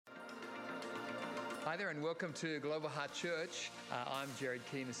Hi there and welcome to Global Heart Church. I'm Jared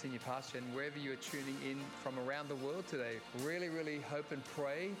Keane, the Senior Pastor, and wherever you are tuning in from around the world today, really hope and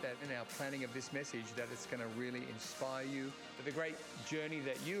pray that in our planning of this message that it's going to really inspire you for the great journey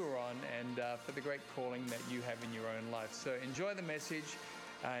that you are on and for the great calling that you have in your own life. So enjoy the message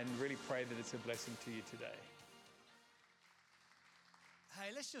and really pray that it's a blessing to you today.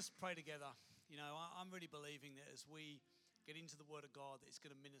 Hey, let's just pray together. You know, I'm really believing that as we get into the Word of God, that it's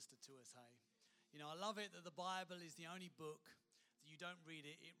going to minister to us, hey. You know, I love it that the Bible is the only book that you don't read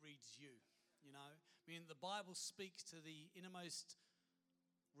it, it reads you, you know. I mean, the Bible speaks to the innermost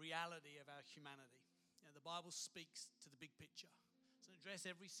reality of our humanity. You know, the Bible speaks to the big picture. It doesn't address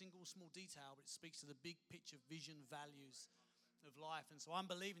every single small detail, but it speaks to the big picture, vision, values of life. And so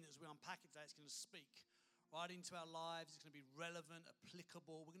I'm believing that as we unpack it today, it's going to speak right into our lives. It's going to be relevant,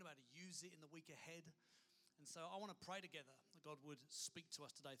 applicable. We're going to be able to use it in the week ahead. And so I want to pray together that God would speak to us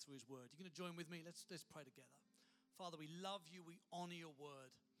today through His Word. You're going to join with me? Let's pray together. Father, we love you. We honor your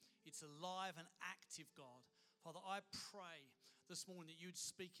Word. It's alive and active, God. Father, I pray this morning that you'd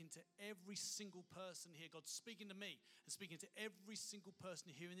speak into every single person here. God, speaking to me and speaking to every single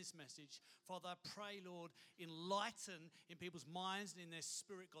person hearing this message. Father, I pray, Lord, enlighten in people's minds and in their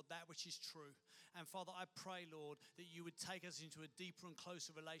spirit, God, that which is true. And Father, I pray, Lord, that you would take us into a deeper and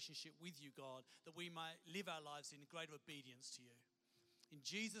closer relationship with you, God, that we might live our lives in greater obedience to you. In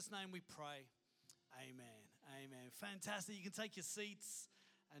Jesus' name we pray. Amen. Amen. Fantastic. You can take your seats.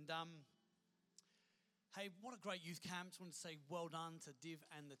 And hey, what a great youth camp. Just want to say well done to Div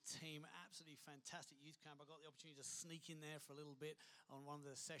and the team. Absolutely fantastic youth camp. I got the opportunity to sneak in there for a little bit on one of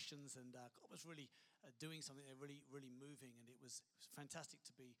the sessions, and God was really doing something there, really moving, and it was fantastic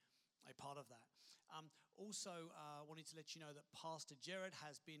to be a part of that. Also, wanted to let you know that Pastor Jared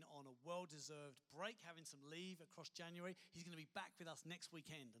has been on a well-deserved break, having some leave across January. He's going to be back with us next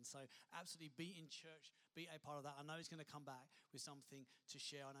weekend, and so absolutely be in church, be a part of that. I know he's going to come back with something to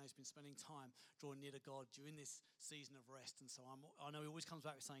share. I know he's been spending time drawing near to God during this season of rest, and so I know he always comes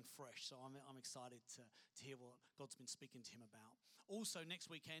back with something fresh, so I'm excited to hear what God's been speaking to him about. Also,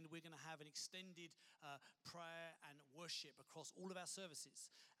 next weekend, we're going to have an extended prayer and worship across all of our services,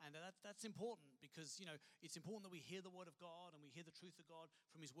 and that's important because, you know, it's important that we hear the word of God and we hear the truth of God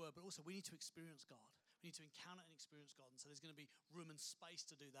from his word, but also we need to experience God. We need to encounter and experience God. And so there's going to be room and space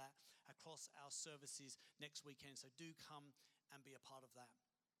to do that across our services next weekend. So do come and be a part of that.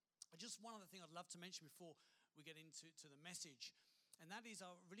 Just one other thing I'd love to mention before we get into the message, and that is I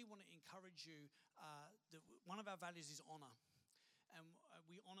really want to encourage you that one of our values is honor. And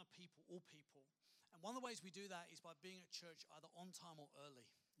we honor people, all people. And one of the ways we do that is by being at church either on time or early.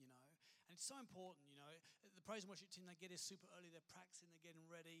 You know, and it's so important, you know, the praise and worship team, they get here super early, they're practicing, they're getting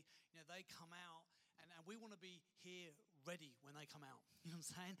ready, you know, they come out, and we want to be here ready when they come out, you know what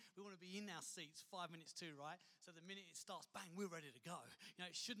I'm saying? We want to be in our seats 5 minutes too, right? So the minute it starts, bang, we're ready to go. You know,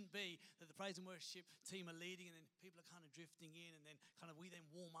 it shouldn't be that the praise and worship team are leading and then people are kind of drifting in and then kind of we then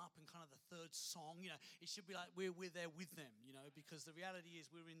warm up and kind of the third song, you know, it should be like we're there with them, you know, because the reality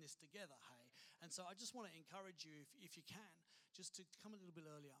is we're in this together, hey? And so I just want to encourage you, if you can, just to come a little bit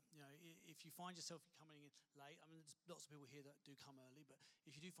earlier. You know, if you find yourself coming in late, I mean, there's lots of people here that do come early, but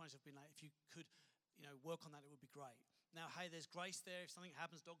if you do find yourself being late, if you could, you know, work on that, it would be great. Now, hey, there's grace there. If something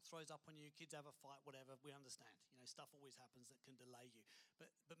happens, dog throws up on you, kids have a fight, whatever, we understand. You know, stuff always happens that can delay you.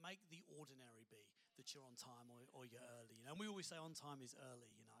 But make the ordinary be that you're on time or you're early, you know. And we always say on time is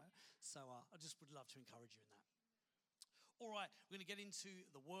early, you know. So I just would love to encourage you in that. All right, we're going to get into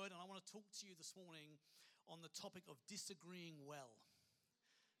the word, and I want to talk to you this morning on the topic of disagreeing well.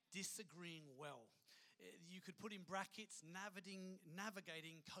 Disagreeing well. You could put in brackets,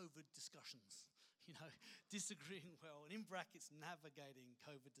 navigating COVID discussions. You know, disagreeing well. And in brackets, navigating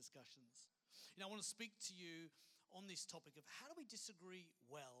COVID discussions. You know, I want to speak to you on this topic of how do we disagree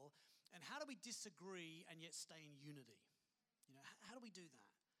well and how do we disagree and yet stay in unity? You know, how do we do that?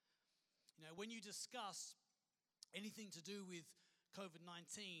 You know, when you discuss anything to do with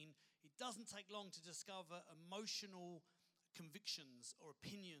COVID-19, it doesn't take long to discover emotional convictions or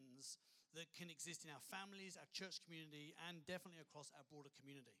opinions that can exist in our families, our church community, and definitely across our broader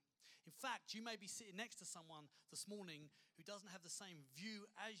community. In fact, you may be sitting next to someone this morning who doesn't have the same view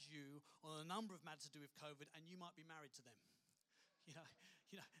as you on a number of matters to do with COVID, and you might be married to them. You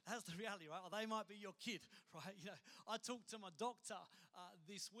know, that's the reality, right? Or they might be your kid, right? You know, I talked to my doctor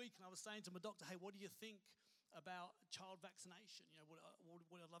this week, and I was saying to my doctor, hey, what do you think about child vaccination? You know, would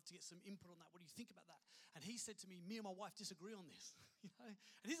I'd love to get some input on that. What do you think about that? And he said to me and my wife disagree on this, you know,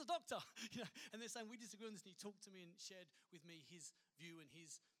 and he's a doctor, you know, and they're saying we disagree on this, and he talked to me and shared with me his view and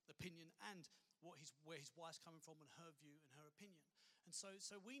his opinion and where his wife's coming from and her view and her opinion. And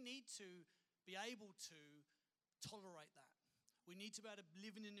so we need to be able to tolerate that. We need to be able to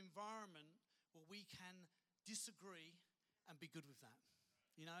live in an environment where we can disagree and be good with that,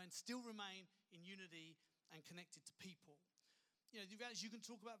 and still remain in unity and connected to people. You can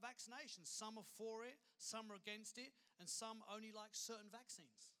talk about vaccinations. Some are for it, some are against it, and some only like certain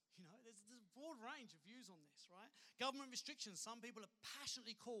vaccines. There's a broad range of views on this, right? Government restrictions. Some people are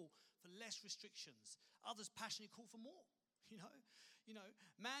passionately call for less restrictions. Others passionately call for more.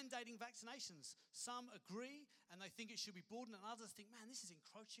 Mandating vaccinations. Some agree and they think it should be broadened, and others think, man, this is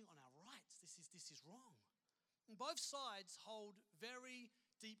encroaching on our rights. This is wrong. And both sides hold very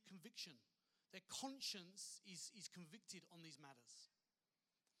deep conviction. Their conscience is convicted on these matters.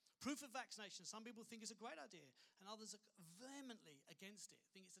 Proof of vaccination, some people think it's a great idea, and others are vehemently against it,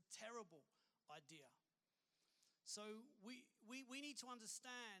 think it's a terrible idea. So we need to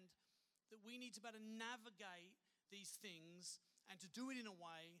understand that we need to better navigate these things and to do it in a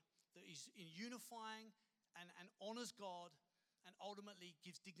way that is unifying and honors God and ultimately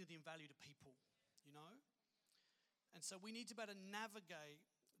gives dignity and value to people, And so we need to better navigate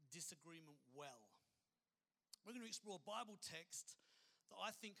disagreement well. We're going to explore a Bible text that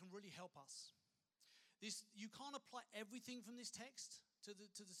I think can really help us. You can't apply everything from this text to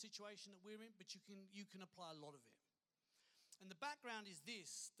the situation that we're in, but you can apply a lot of it. And the background is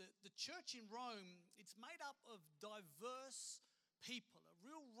this, that the church in Rome, it's made up of diverse people, a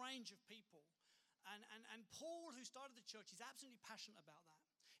real range of people. And Paul, who started the church, is absolutely passionate about that.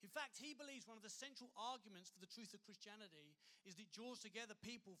 In fact, he believes one of the central arguments for the truth of Christianity is that it draws together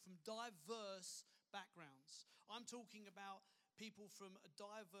people from diverse backgrounds. I'm talking about people from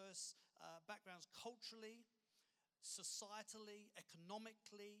diverse backgrounds culturally, societally,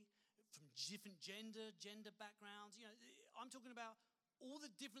 economically, from different gender backgrounds. I'm talking about all the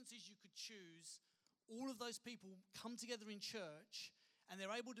differences you could choose. All of those people come together in church and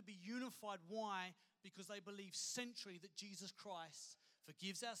they're able to be unified. Why? Because they believe centrally that Jesus Christ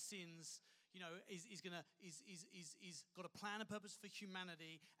forgives our sins, is got a plan and purpose for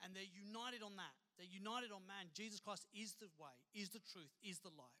humanity, and they're united on that. They're united on, man, Jesus Christ is the way, is the truth, is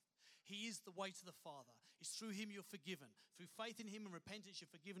the life. He is the way to the Father. It's through him you're forgiven. Through faith in him and repentance,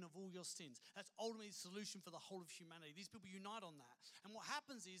 you're forgiven of all your sins. That's ultimately the solution for the whole of humanity. These people unite on that. And what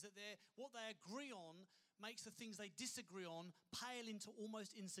happens is that what they agree on makes the things they disagree on pale into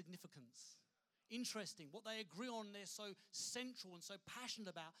almost insignificance. Interesting. What they agree on, they're so central and so passionate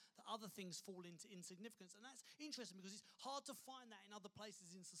about that other things fall into insignificance. And that's interesting because it's hard to find that in other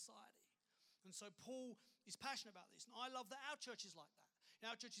places in society. And so Paul is passionate about this. And I love that our church is like that.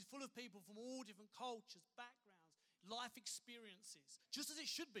 Our church is full of people from all different cultures, backgrounds, life experiences, just as it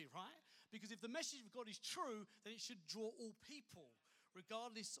should be, right? Because if the message of God is true, then it should draw all people,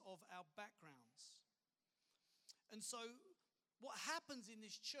 regardless of our backgrounds. And so what happens in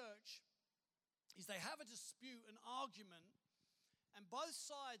this church is they have a dispute, an argument, and both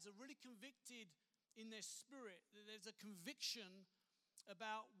sides are really convicted in their spirit. There's a conviction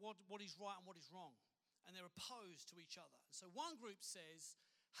about what is right and what is wrong, and they're opposed to each other. So one group says,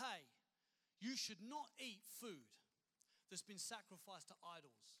 hey, you should not eat food that's been sacrificed to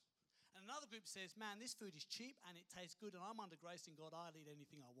idols. And another group says, man, this food is cheap and it tastes good, and I'm under grace in God. I'll eat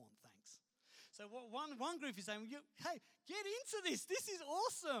anything I want, thanks. So what one group is saying, hey, get into this. This is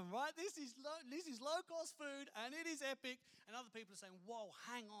awesome, right? This is low-cost food, and it is epic. And other people are saying, whoa,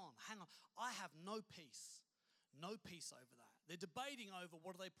 hang on. I have no peace over that. They're debating over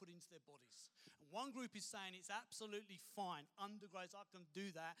what do they put into their bodies. And one group is saying it's absolutely fine. Under grace, I can do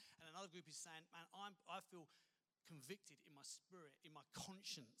that. And another group is saying, man, I feel convicted in my spirit, in my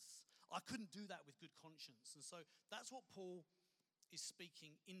conscience. I couldn't do that with good conscience. And so that's what Paul is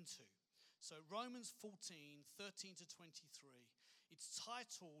speaking into. So Romans 14, 13 to 23, it's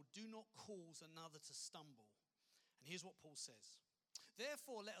titled, Do Not Cause Another to Stumble. And here's what Paul says.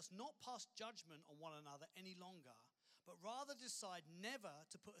 Therefore, let us not pass judgment on one another any longer, but rather decide never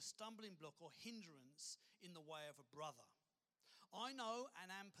to put a stumbling block or hindrance in the way of a brother. I know and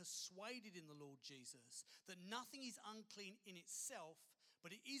am persuaded in the Lord Jesus that nothing is unclean in itself,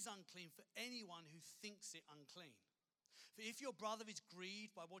 but it is unclean for anyone who thinks it unclean. For if your brother is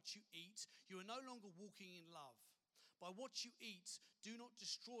grieved by what you eat, you are no longer walking in love. By what you eat, do not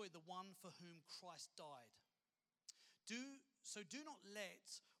destroy the one for whom Christ died. Do not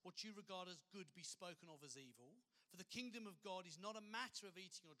let what you regard as good be spoken of as evil. For the kingdom of God is not a matter of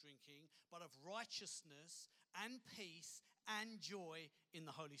eating or drinking, but of righteousness and peace and joy in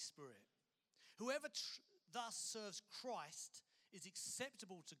the Holy Spirit. Whoever thus serves Christ is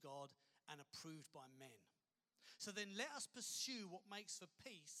acceptable to God and approved by men. So then let us pursue what makes for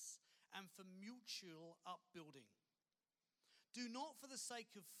peace and for mutual upbuilding. Do not for the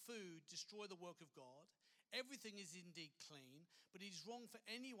sake of food destroy the work of God. Everything is indeed clean, but it is wrong for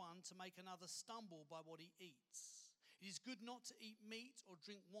anyone to make another stumble by what he eats. It is good not to eat meat or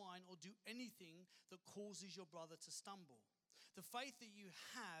drink wine or do anything that causes your brother to stumble. The faith that you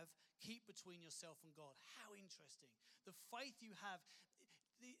have, keep between yourself and God. How interesting. The faith you have,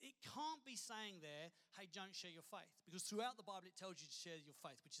 it can't be saying there, hey, don't share your faith. Because throughout the Bible, it tells you to share your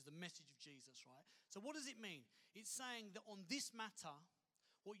faith, which is the message of Jesus, right? So what does it mean? It's saying that on this matter,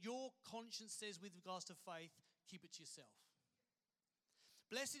 what your conscience says with regards to faith, keep it to yourself.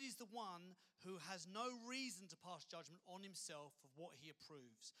 Blessed is the one who has no reason to pass judgment on himself of what he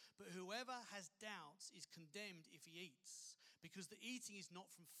approves. But whoever has doubts is condemned if he eats, because the eating is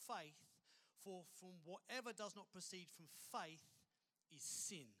not from faith, for from whatever does not proceed from faith is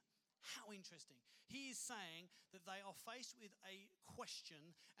sin. How interesting. He is saying that they are faced with a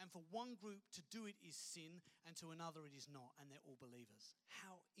question, and for one group to do it is sin, and to another it is not, and they're all believers.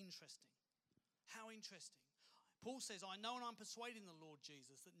 How interesting. How interesting. Paul says, I know and I'm persuaded in the Lord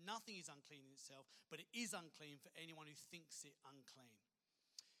Jesus that nothing is unclean in itself, but it is unclean for anyone who thinks it unclean.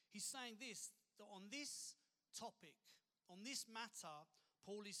 He's saying this, that on this topic, on this matter,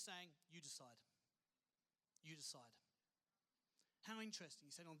 Paul is saying, you decide. You decide. How interesting.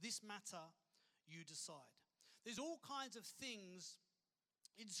 He said, on this matter, you decide. There's all kinds of things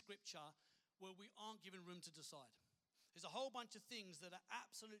in Scripture where we aren't given room to decide. There's a whole bunch of things that are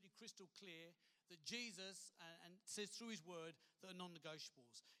absolutely crystal clear that Jesus and says through his word that are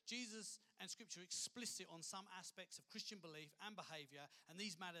non-negotiables. Jesus and Scripture are explicit on some aspects of Christian belief and behavior, and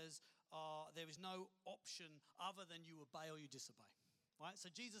these matters are, there is no option other than you obey or you disobey. Right? So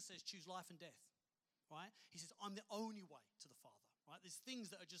Jesus says, choose life and death. Right? He says, I'm the only way to the Father. Right? There's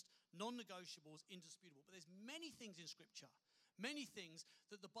things that are just non-negotiables, indisputable. But there's many things in Scripture, many things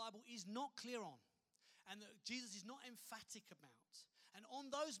that the Bible is not clear on, and that Jesus is not emphatic about. And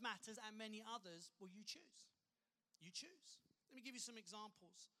on those matters and many others, well, you choose. You choose. Let me give you some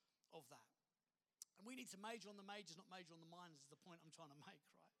examples of that. And we need to major on the majors, not major on the minors, is the point I'm trying to make,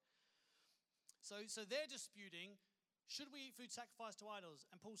 right? So they're disputing, should we eat food sacrificed to idols?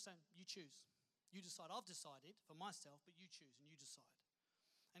 And Paul's saying, you choose. You decide. I've decided for myself, but you choose and you decide.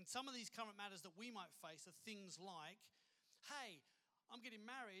 And some of these current matters that we might face are things like, hey, I'm getting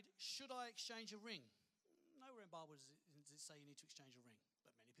married, should I exchange a ring? Nowhere in the Bible does it say you need to exchange a ring,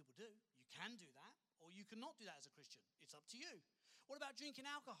 but many people do. You can do that, or you cannot do that as a Christian. It's up to you. What about drinking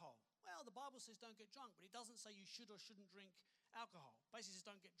alcohol? Well, the Bible says don't get drunk, but it doesn't say you should or shouldn't drink alcohol. Basically, it says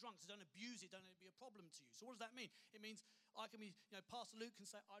don't get drunk, so don't abuse it, don't let it be a problem to you. So what does that mean? It means I can be, Pastor Luke can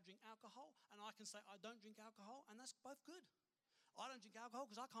say I drink alcohol, and I can say I don't drink alcohol, and that's both good. I don't drink alcohol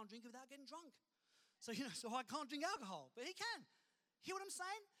because I can't drink it without getting drunk. So I can't drink alcohol, but he can. Hear what I'm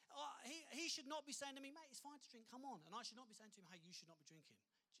saying? He should not be saying to me, mate, it's fine to drink, come on. And I should not be saying to him, hey, you should not be drinking.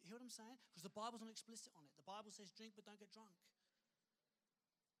 Do you hear what I'm saying? Because the Bible's not explicit on it. The Bible says drink, but don't get drunk.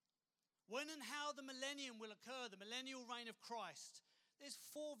 When and how the millennium will occur, the millennial reign of Christ, there's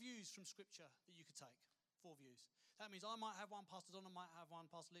 4 views from Scripture that you could take. 4 views. That means I might have one, Pastor Donna might have one,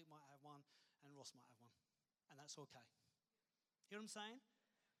 Pastor Luke might have one, and Ross might have one. And that's okay. Hear what I'm saying?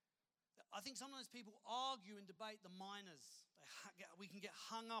 I think sometimes people argue and debate the minors. We can get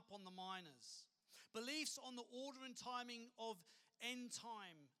hung up on the minors. Beliefs on the order and timing of end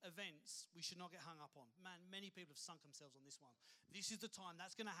time events, we should not get hung up on. Man, many people have sunk themselves on this one. This is the time,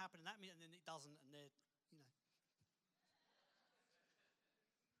 that's going to happen, and then it doesn't, and they're,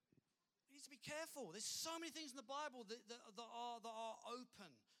 We need to be careful. There's so many things in the Bible that are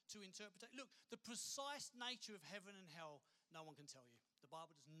open to interpretation. Look, the precise nature of heaven and hell, no one can tell you. The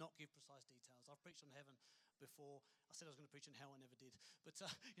Bible does not give precise details. I've preached on heaven before. I said I was going to preach on hell. I never did. But I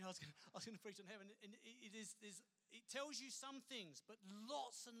was going to preach on heaven. And it tells you some things, but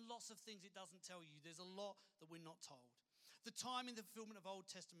lots and lots of things it doesn't tell you. There's a lot that we're not told. The time in the fulfillment of Old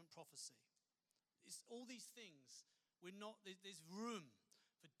Testament prophecy. It's all these things. There's room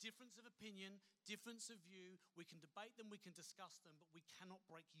for difference of opinion, difference of view. We can debate them, we can discuss them, but we cannot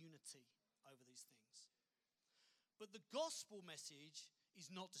break unity over these things. But the gospel message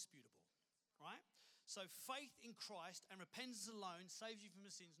is not disputable, right? So faith in Christ and repentance alone saves you from your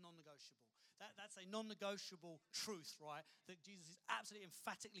sins, non-negotiable. That's a non-negotiable truth, right? That Jesus is absolutely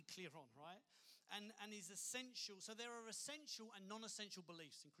emphatically clear on, right? And is essential. So there are essential and non-essential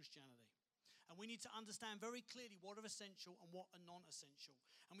beliefs in Christianity. And we need to understand very clearly what are essential and what are non-essential.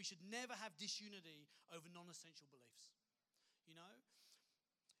 And we should never have disunity over non-essential beliefs,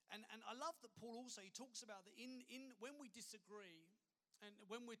 And I love that Paul also, he talks about that in when we disagree and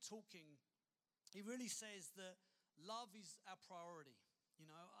when we're talking, he really says that love is our priority.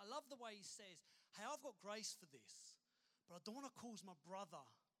 I love the way he says, hey, I've got grace for this, but I don't want to cause my brother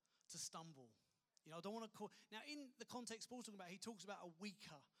to stumble. You know, I don't want to call. Now, in the context Paul's talking about, he talks about a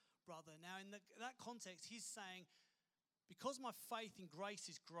weaker brother. Now, in that context, he's saying, because my faith in grace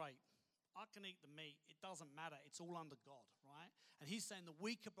is great, I can eat the meat. It doesn't matter. It's all under God, right? And he's saying the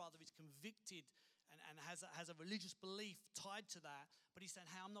weaker brother is convicted and has a religious belief tied to that. But he's saying,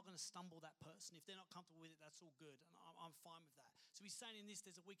 hey, I'm not going to stumble that person. If they're not comfortable with it, that's all good. And I'm fine with that. So he's saying in this,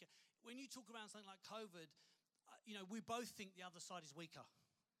 there's a weaker. When you talk around something like COVID, we both think the other side is weaker.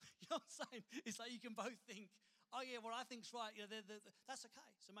 You know what I'm saying? It's like you can both think, oh yeah, what I think's right. You know, that's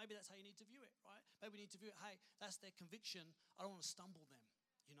okay. So maybe that's how you need to view it, right? Maybe we need to view it, hey, that's their conviction. I don't want to stumble them,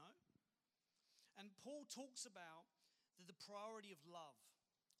 you know? And Paul talks about the priority of love.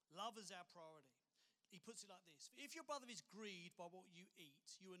 Love is our priority. He puts it like this. If your brother is grieved by what you eat,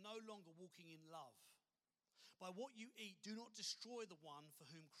 you are no longer walking in love. By what you eat, do not destroy the one for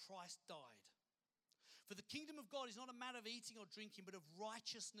whom Christ died. For the kingdom of God is not a matter of eating or drinking, but of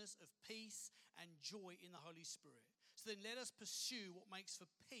righteousness, of peace, and joy in the Holy Spirit. So then let us pursue what makes for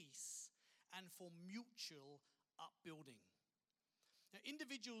peace and for mutual upbuilding. Now,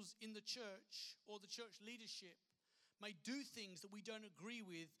 individuals in the church or the church leadership may do things that we don't agree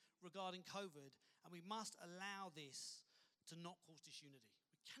with regarding COVID, and we must allow this to not cause disunity.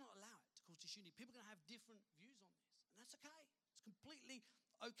 We cannot allow it to cause disunity. People are going to have different views on this, and that's okay. It's completely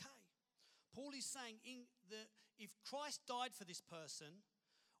okay. Paul is saying if Christ died for this person,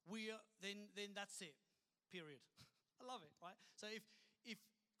 then that's it, period. I love it, right? So if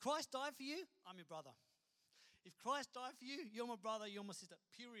Christ died for you, I'm your brother. If Christ died for you, you're my brother, you're my sister,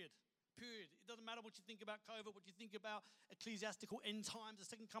 period. It doesn't matter what you think about COVID, what you think about ecclesiastical end times, the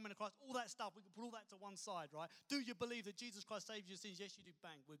second coming of Christ, all that stuff. We can put all that to one side, right? Do you believe that Jesus Christ saved your sins? Yes, you do.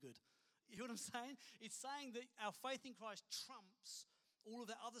 Bang, we're good. You know what I'm saying? It's saying that our faith in Christ trumps all of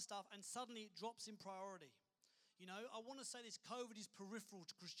that other stuff, and suddenly it drops in priority. You know, I want to say this, COVID is peripheral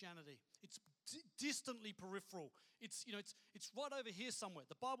to Christianity. It's distantly peripheral. It's right over here somewhere.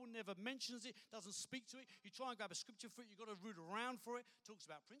 The Bible never mentions it, doesn't speak to it. You try and grab a scripture for it, you've got to root around for it. It talks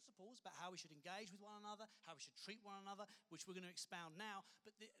about principles, about how we should engage with one another, how we should treat one another, which we're going to expound now.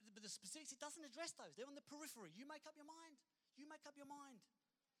 But the specifics, it doesn't address those. They're on the periphery. You make up your mind.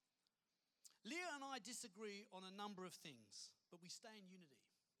 Leah and I disagree on a number of things, but we stay in unity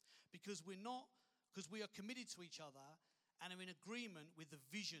because we are committed to each other and are in agreement with the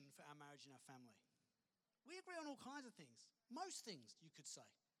vision for our marriage and our family. We agree on all kinds of things. Most things, you could say.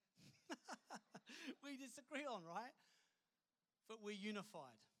 We disagree on, right? But we're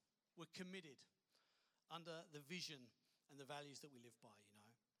unified. We're committed under the vision and the values that we live by, you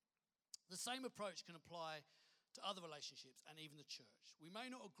know. The same approach can apply to other relationships and even the church. We may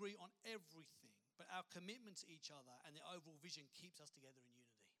not agree on everything, but our commitment to each other and the overall vision keeps us together in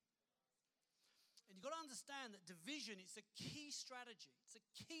unity. And you've got to understand that division is a key strategy. It's a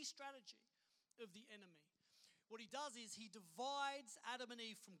key strategy of the enemy. What he does is he divides Adam and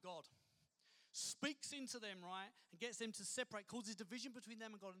Eve from God, speaks into them, right, and gets them to separate, causes division between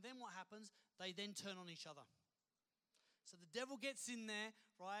them and God. And then what happens? They then turn on each other. So the devil gets in there,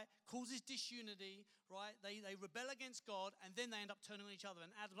 right, causes disunity, right? They rebel against God, and then they end up turning on each other.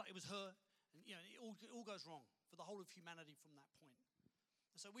 And Adam, it was her, and you know, it all goes wrong for the whole of humanity from that point.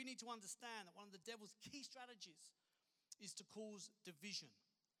 And so we need to understand that one of the devil's key strategies is to cause division.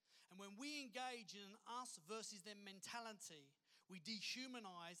 And when we engage in an us versus them mentality, we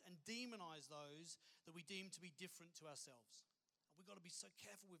dehumanize and demonize those that we deem to be different to ourselves. We've got to be so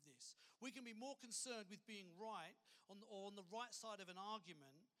careful with this. We can be more concerned with being right on the right side of an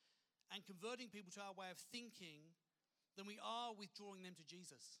argument and converting people to our way of thinking than we are with drawing them to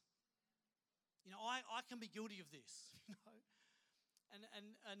Jesus. You know, I can be guilty of this, you know.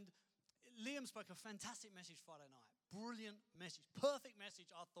 And Liam spoke a fantastic message Friday night. Brilliant message. Perfect message,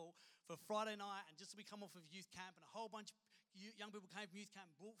 I thought, for Friday night. And just as we come off of youth camp and a whole bunch of young people came from youth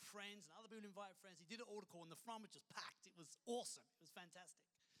camp and brought friends and other people invited friends. He did an altar call and the front was just packed. It was awesome. It was fantastic.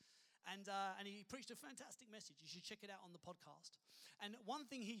 And he preached a fantastic message. You should check it out on the podcast. And one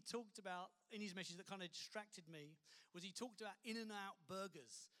thing he talked about in his message that kind of distracted me was he talked about In-N-Out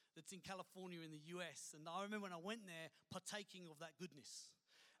Burgers that's in California in the US. And I remember when I went there partaking of that goodness.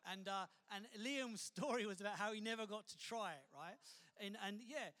 And Liam's story was about how he never got to try it, right?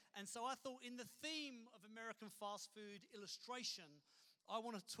 And so I thought in the theme of American fast food illustration, I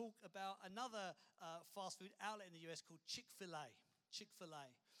want to talk about another fast food outlet in the US called Chick-fil-A. Chick-fil-A.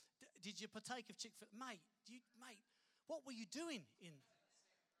 Did you partake of Chick-fil-A? Mate, what were you doing in?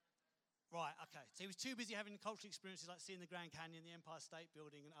 Right, okay. So he was too busy having cultural experiences like seeing the Grand Canyon, the Empire State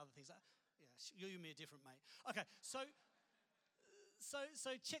Building, and other things. You and me are different, mate. Okay, So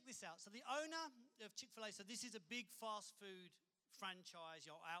check this out. So the owner of Chick-fil-A, so this is a big fast food franchise,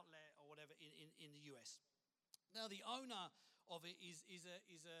 outlet or whatever in the US. Now, the owner of it is a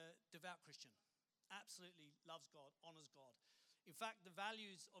devout Christian. Absolutely loves God, honors God. In fact, the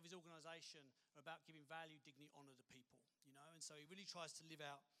values of his organization are about giving value, dignity, honor to people, and so he really tries to live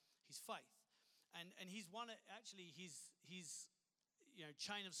out his faith. And he's one, actually, his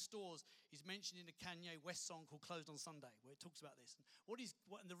chain of stores is mentioned in the Kanye West song called Closed on Sunday, where it talks about this. And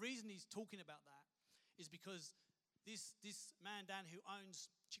the reason he's talking about that is because this man, Dan, who owns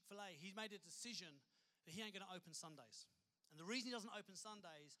Chick-fil-A, he's made a decision that he ain't going to open Sundays. And the reason he doesn't open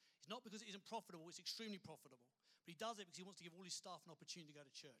Sundays is not because it isn't profitable, it's extremely profitable. But he does it because he wants to give all his staff an opportunity to go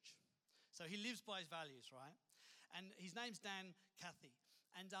to church. So he lives by his values, right? And his name's Dan Cathy.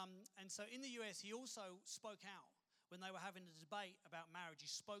 And so in the US, he also spoke out when they were having a debate about marriage. He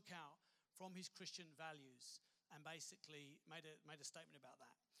spoke out from his Christian values and basically made a statement about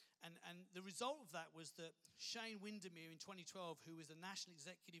that. And the result of that was that Shane Windermere in 2012, who was the National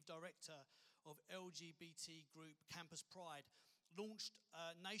Executive Director of LGBT group Campus Pride, launched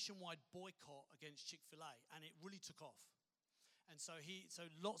a nationwide boycott against Chick-fil-A, and it really took off. And so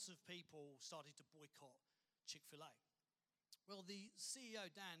lots of people started to boycott Chick-fil-A. Well, the CEO,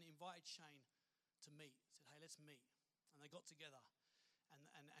 Dan, invited Shane to meet. Said, hey, let's meet. And they got together, and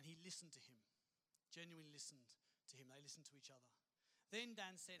he listened to him, genuinely listened to him. They listened to each other. Then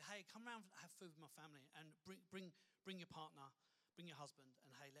Dan said, hey, come around and have food with my family, and bring your partner, bring your husband,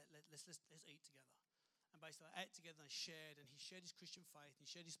 and hey, let's eat together. And basically they ate together and he shared his Christian faith, he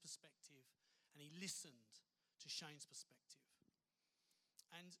shared his perspective, and he listened to Shane's perspective.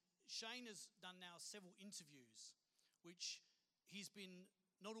 And Shane has done now several interviews, which he's been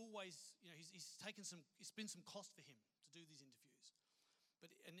not always, he's taken it's been some cost for him to do these interviews.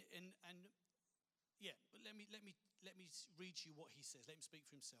 But let me read you what he says. Let him speak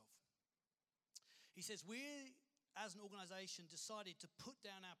for himself. He says, we as an organization decided to put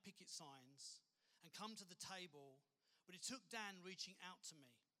down our picket signs and come to the table, but it took Dan reaching out to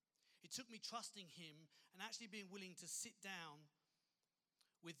me. It took me trusting him and actually being willing to sit down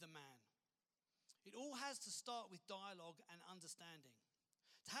with the man. It all has to start with dialogue and understanding.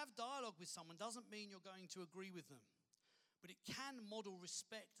 To have dialogue with someone doesn't mean you're going to agree with them, but it can model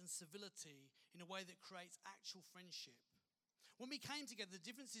respect and civility in a way that creates actual friendship. When we came together, the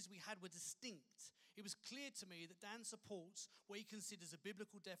differences we had were distinct. It was clear to me that Dan supports what he considers a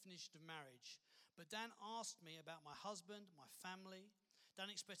biblical definition of marriage. But Dan asked me about my husband, my family. Dan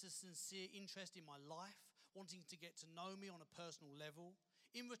expressed a sincere interest in my life, wanting to get to know me on a personal level.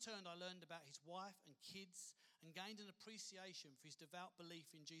 In return, I learned about his wife and kids and gained an appreciation for his devout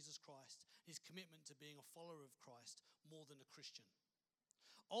belief in Jesus Christ, his commitment to being a follower of Christ more than a Christian.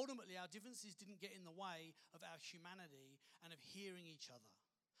 Ultimately, our differences didn't get in the way of our humanity and of hearing each other.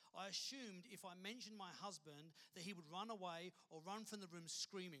 I assumed if I mentioned my husband that he would run away or run from the room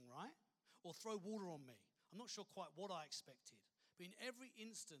screaming, right? Or throw water on me. I'm not sure quite what I expected. But in every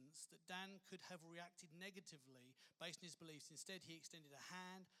instance that Dan could have reacted negatively based on his beliefs, instead he extended a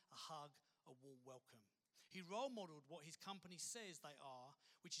hand, a hug, a warm welcome. He role modeled what his company says they are,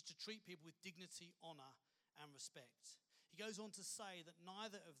 which is to treat people with dignity, honor, and respect. He goes on to say that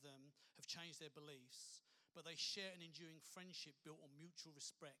neither of them have changed their beliefs, but they share an enduring friendship built on mutual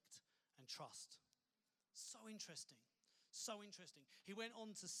respect and trust. So interesting. So interesting. He went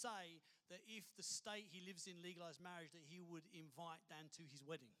on to say that if the state he lives in legalized marriage, that he would invite Dan to his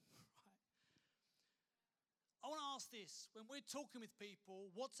wedding. Right? I want to ask this. When we're talking with people,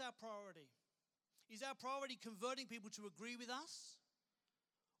 what's our priority? Is our priority converting people to agree with us,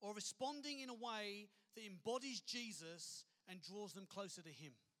 or responding in a way that embodies Jesus and draws them closer to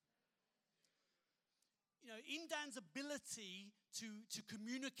him? In Dan's ability to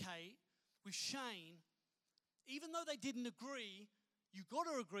communicate with Shane, even though they didn't agree, you got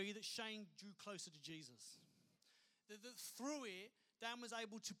to agree that Shane drew closer to Jesus. That through it, Dan was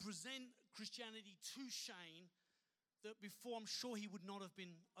able to present Christianity to Shane that before I'm sure he would not have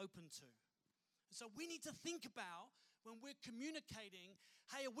been open to. And so we need to think about, when we're communicating,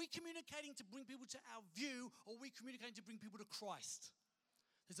 hey, are we communicating to bring people to our view, or are we communicating to bring people to Christ?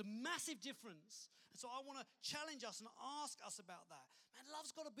 There's a massive difference. And so I want to challenge us and ask us about that. Man,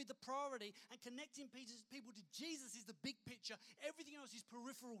 love's got to be the priority, and connecting people to Jesus is the big picture. Everything else is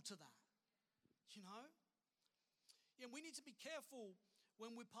peripheral to that. Yeah, we need to be careful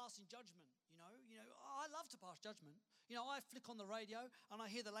when we're passing judgment. I love to pass judgment. I flick on the radio and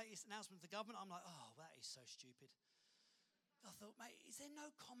I hear the latest announcement of the government. I'm like, oh, that is so stupid. I thought, mate, is there no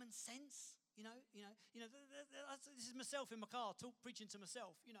common sense? This is myself in my car, preaching to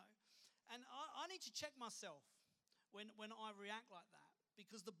myself, And I need to check myself when I react like that,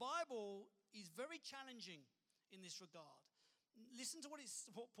 because the Bible is very challenging in this regard. Listen to what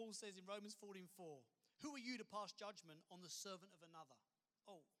Paul says in Romans 14:4. Who are you to pass judgment on the servant of another?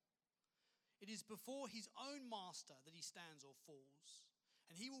 Oh, it is before his own master that he stands or falls,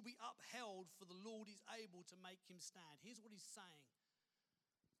 and he will be upheld, for the Lord is able to make him stand. Here's what he's saying.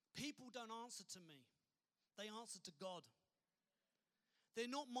 People don't answer to me. They answer to God. They're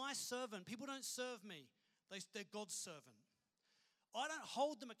not my servant. People don't serve me. They're God's servant. I don't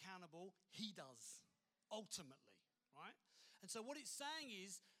hold them accountable. He does, ultimately, right? And so what it's saying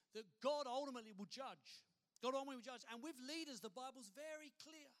is that God ultimately will judge. God ultimately will judge. And with leaders, the Bible's very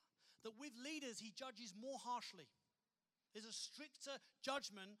clear that with leaders, he judges more harshly. There's a stricter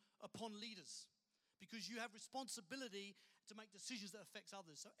judgment upon leaders because you have responsibility to make decisions that affects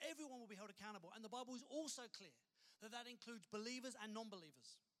others. So everyone will be held accountable. And the Bible is also clear that that includes believers and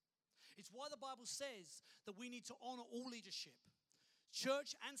non-believers. It's why the Bible says that we need to honor all leadership.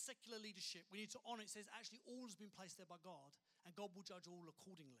 Church and secular leadership, we need to honor. It says actually all has been placed there by God, and God will judge all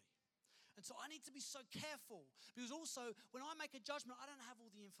accordingly. And so I need to be so careful because also when I make a judgment, I don't have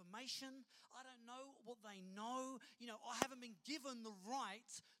all the information. I don't know what they know. I haven't been given the right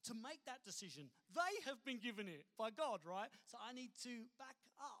to make that decision. They have been given it by God, right? So I need to back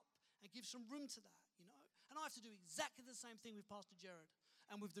up and give some room to that, And I have to do exactly the same thing with Pastor Jared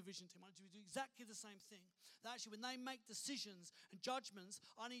and with the vision team. I need to do exactly the same thing. That actually when they make decisions and judgments,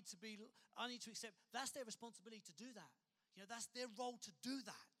 I need to accept that's their responsibility to do that. That's their role to do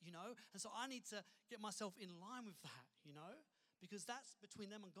that, And so I need to get myself in line with that, because that's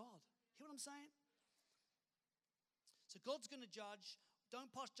between them and God. Hear what I'm saying? So God's going to judge. Don't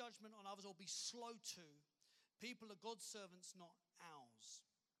pass judgment on others or be slow to. People are God's servants, not ours.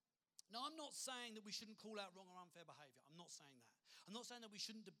 Now, I'm not saying that we shouldn't call out wrong or unfair behavior. I'm not saying that. I'm not saying that we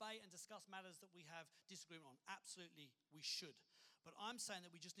shouldn't debate and discuss matters that we have disagreement on. Absolutely, we should. But I'm saying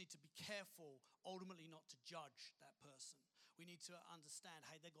that we just need to be careful, ultimately not to judge that person. We need to understand,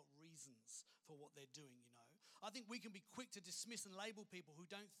 hey, they've got reasons for what they're doing, I think we can be quick to dismiss and label people who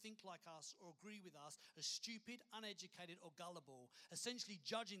don't think like us or agree with us as stupid, uneducated, or gullible, essentially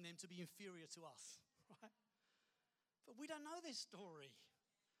judging them to be inferior to us, right? But we don't know their story.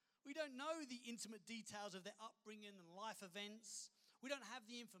 We don't know the intimate details of their upbringing and life events. We don't have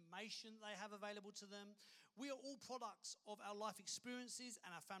the information they have available to them. We are all products of our life experiences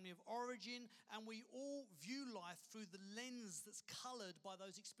and our family of origin, and we all view life through the lens that's colored by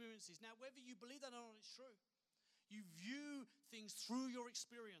those experiences. Now, whether you believe that or not, it's true. You view things through your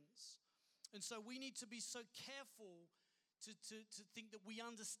experience. And so we need to be so careful to think that we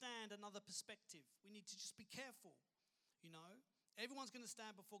understand another perspective. We need to just be careful, Everyone's going to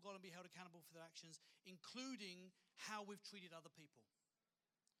stand before God and be held accountable for their actions, including how we've treated other people.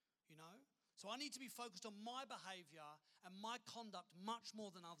 So I need to be focused on my behavior and my conduct much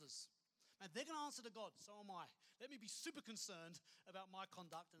more than others. And they're going to answer to God, so am I. Let me be super concerned about my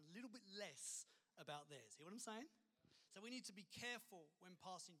conduct and a little bit less about theirs. Hear what I'm saying? So we need to be careful when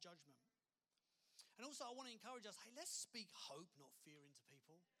passing judgment. And also I want to encourage us, hey, let's speak hope, not fear into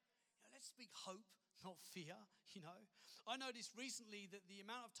people. Let's speak hope, not fear, I noticed recently that the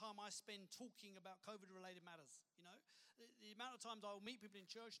amount of time I spend talking about COVID-related matters, the amount of times I will meet people in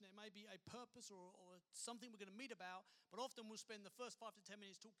church and there may be a purpose or something we're going to meet about, but often we'll spend the first 5 to 10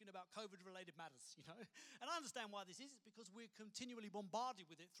 minutes talking about COVID-related matters, And I understand why this is. It's because we're continually bombarded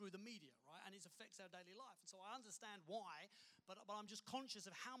with it through the media, right? And it affects our daily life. And so I understand why, but I'm just conscious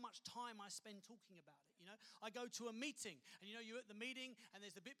of how much time I spend talking about it, I go to a meeting and, you're at the meeting and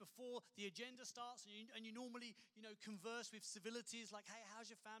there's the bit before the agenda starts and you normally, converse with civilities like, hey, how's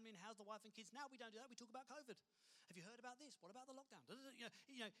your family and how's the wife and kids? Now we don't do that. We talk about COVID. Have you heard about this? What about the lockdown?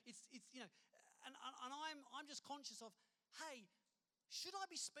 I'm just conscious of, hey, should I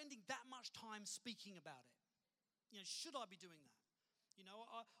be spending that much time speaking about it? Should I be doing that?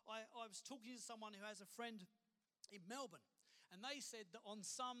 I was talking to someone who has a friend in Melbourne, and they said that on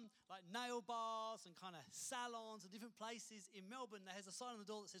some like nail bars and kind of salons and different places in Melbourne, there has a sign on the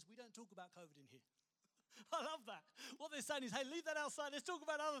door that says, we don't talk about COVID in here. I love that. What they're saying is, hey, leave that outside. Let's talk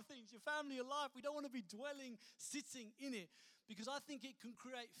about other things, your family, your life. We don't want to be sitting in it, because I think it can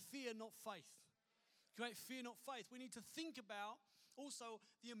create fear, not faith. Create fear, not faith. We need to think about also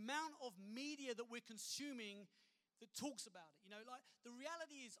the amount of media that we're consuming that talks about it. Like the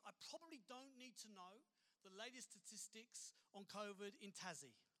reality is I probably don't need to know the latest statistics on COVID in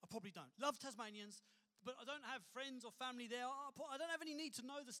Tassie. I probably don't. Love Tasmanians. but I don't have friends or family there. I don't have any need to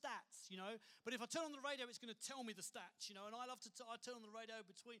know the stats, But if I turn on the radio, it's going to tell me the stats, And I love to, I turn on the radio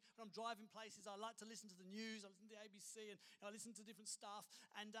when I'm driving places. I like to listen to the news. I listen to the ABC and I listen to different stuff.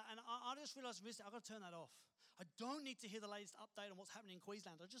 And I just realised I've got to turn that off. I don't need to hear the latest update on what's happening in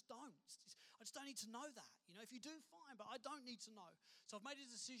Queensland. I just don't. I just don't need to know that. If you do, fine, but I don't need to know. So I've made a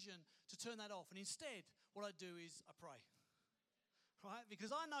decision to turn that off. And instead, what I do is I pray. Right?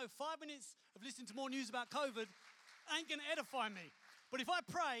 Because I know 5 minutes of listening to more news about COVID ain't going to edify me. But if I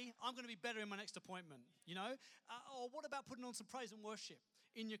pray, I'm going to be better in my next appointment, Or what about putting on some praise and worship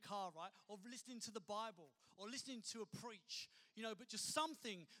in your car, right? Or listening to the Bible, or listening to a preach, but just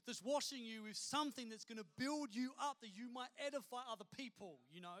something that's washing you with something that's going to build you up, that you might edify other people,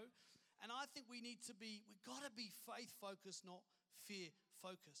 And I think we've got to be faith-focused, not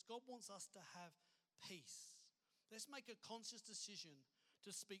fear-focused. God wants us to have peace. Let's make a conscious decision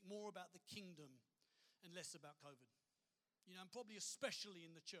to speak more about the kingdom and less about COVID. And probably especially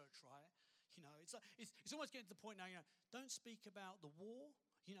in the church, right? It's almost getting to the point now, don't speak about the war,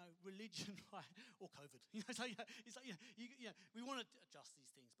 religion, right, or COVID. We want to adjust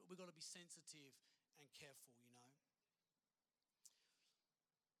these things, but we've got to be sensitive and careful,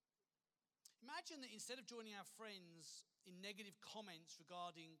 Imagine that instead of joining our friends in negative comments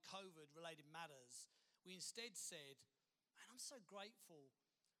regarding COVID-related matters, we instead said, man, I'm so grateful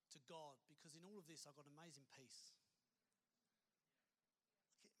to God because in all of this I've got amazing peace.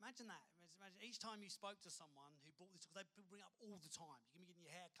 Imagine that. Imagine each time you spoke to someone who brought this, because people bring it up all the time. You can be getting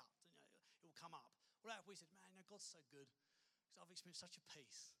your hair cut, it will come up. What if we said, man, God's so good because I've experienced such a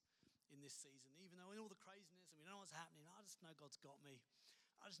peace in this season, even though in all the craziness and we don't know what's happening, I just know God's got me.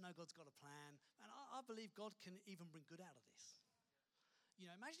 I just know God's got a plan. And I believe God can even bring good out of this.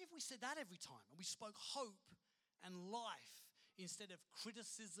 Imagine if we said that every time and we spoke hope and life instead of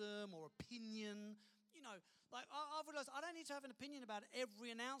criticism or opinion. I've realized I don't need to have an opinion about every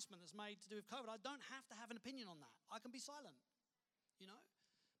announcement that's made to do with COVID. I don't have to have an opinion on that. I can be silent,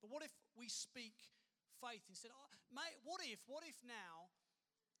 But what if we speak faith instead? What if now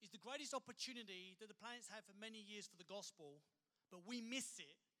is the greatest opportunity that the planet's had for many years for the gospel, but we miss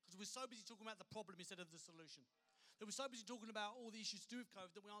it because we're so busy talking about the problem instead of the solution? That we're so busy talking about all the issues to do with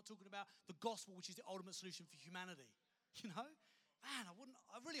COVID that we aren't talking about the gospel, which is the ultimate solution for humanity. Man,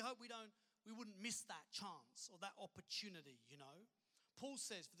 I really hope we wouldn't miss that chance or that opportunity, Paul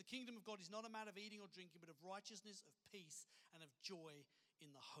says, for the kingdom of God is not a matter of eating or drinking, but of righteousness, of peace, and of joy in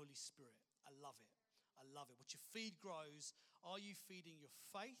the Holy Spirit. I love it. I love it. What you feed grows. Are you feeding your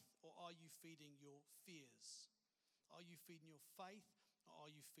faith or are you feeding your fears? Are you feeding your faith or are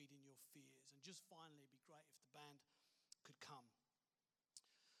you feeding your fears? And just finally, it'd be great if the band could come.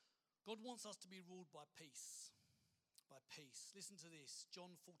 God wants us to be ruled by peace. By peace. Listen to this.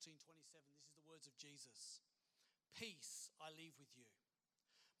 John 14:27. This is the words of Jesus. Peace I leave with you.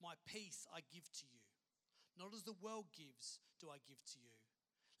 My peace I give to you. Not as the world gives do I give to you.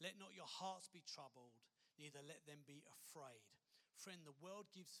 Let not your hearts be troubled, neither let them be afraid. Friend, the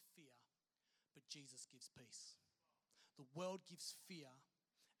world gives fear, but Jesus gives peace. The world gives fear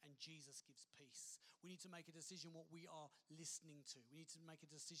and Jesus gives peace. We need to make a decision what we are listening to. We need to make a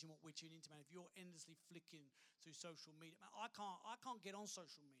decision what we're tuning into. Man, if you're endlessly flicking through social media, man, I can't get on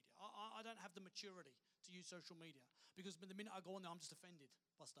social media. I don't have the maturity to use social media because the minute I go on there, I'm just offended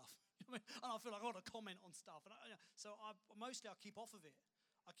by stuff. And I feel like I got to comment on stuff. And so mostly I keep off of it.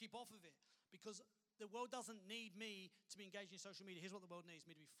 I keep off of it because the world doesn't need me to be engaged in social media. Here's what the world needs: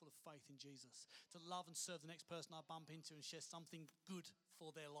 me to be full of faith in Jesus, to love and serve the next person I bump into and share something good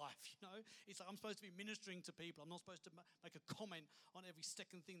for their life, It's like I'm supposed to be ministering to people. I'm not supposed to make a comment on every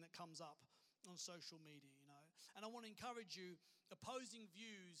second thing that comes up on social media, And I want to encourage you, opposing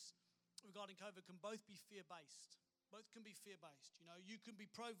views regarding COVID can both be fear-based. Both can be fear-based, You can be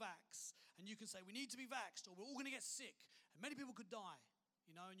pro-vax and you can say we need to be vaxxed or we're all going to get sick and many people could die.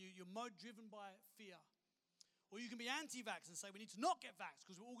 And you're driven by fear. Or you can be anti-vax and say we need to not get vaxxed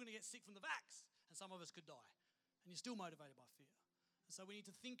because we're all going to get sick from the vax and some of us could die. And you're still motivated by fear. And so we need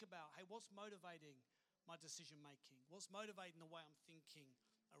to think about, hey, what's motivating my decision making? What's motivating the way I'm thinking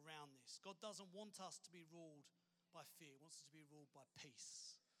around this? God doesn't want us to be ruled by fear. He wants us to be ruled by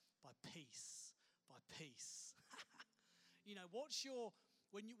peace. By peace. By peace.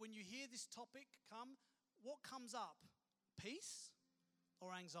 When you hear this topic come, what comes up? Peace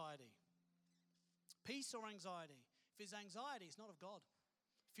or anxiety? Peace or anxiety? If it's anxiety, it's not of God.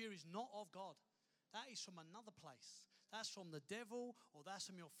 Fear is not of God. That is from another place. That's from the devil or that's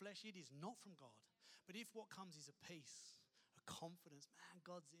from your flesh. It is not from God. But if what comes is a peace, a confidence, man,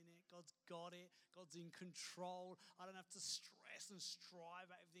 God's in it. God's got it. God's in control. I don't have to stress and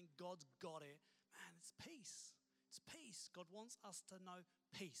strive at everything. God's got it. man, it's peace. It's peace. God wants us to know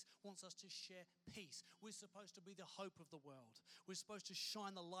peace, wants us to share peace. We're supposed to be the hope of the world. We're supposed to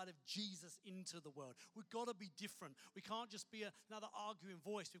shine the light of Jesus into the world. We've got to be different. We can't just be another arguing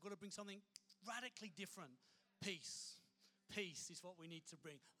voice. We've got to bring something radically different. Peace. Peace is what we need to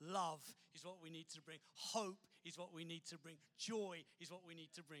bring. Love is what we need to bring. Hope is what we need to bring. Joy is what we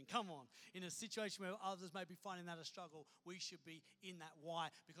need to bring. Come on. In a situation where others may be finding that a struggle, we should be in that. Why?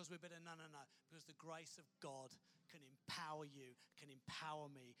 Because we're better. No. Because the grace of God can empower you, can empower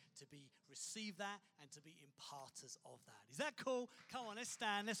me to receive that and to be imparters of that. Is that cool? Come on, let's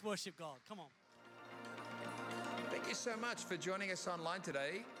stand. Let's worship God. Come on. Thank you so much for joining us online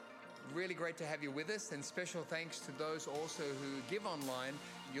today. Really great to have you with us, and special thanks to those also who give online.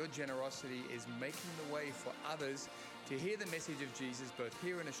 Your generosity is making the way for others to hear the message of Jesus both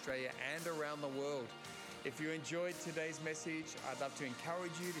here in Australia and around the world. If you enjoyed today's message, I'd love to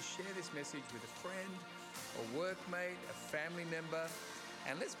encourage you to share this message with a friend, a workmate, a family member,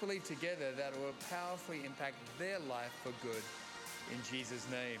 and let's believe together that it will powerfully impact their life for good in Jesus'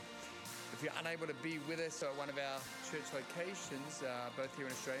 name. If you're unable to be with us at one of our church locations, both here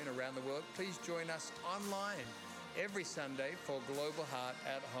in Australia and around the world, please join us online every Sunday for Global Heart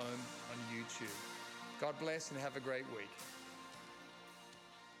at Home on YouTube. God bless and have a great week.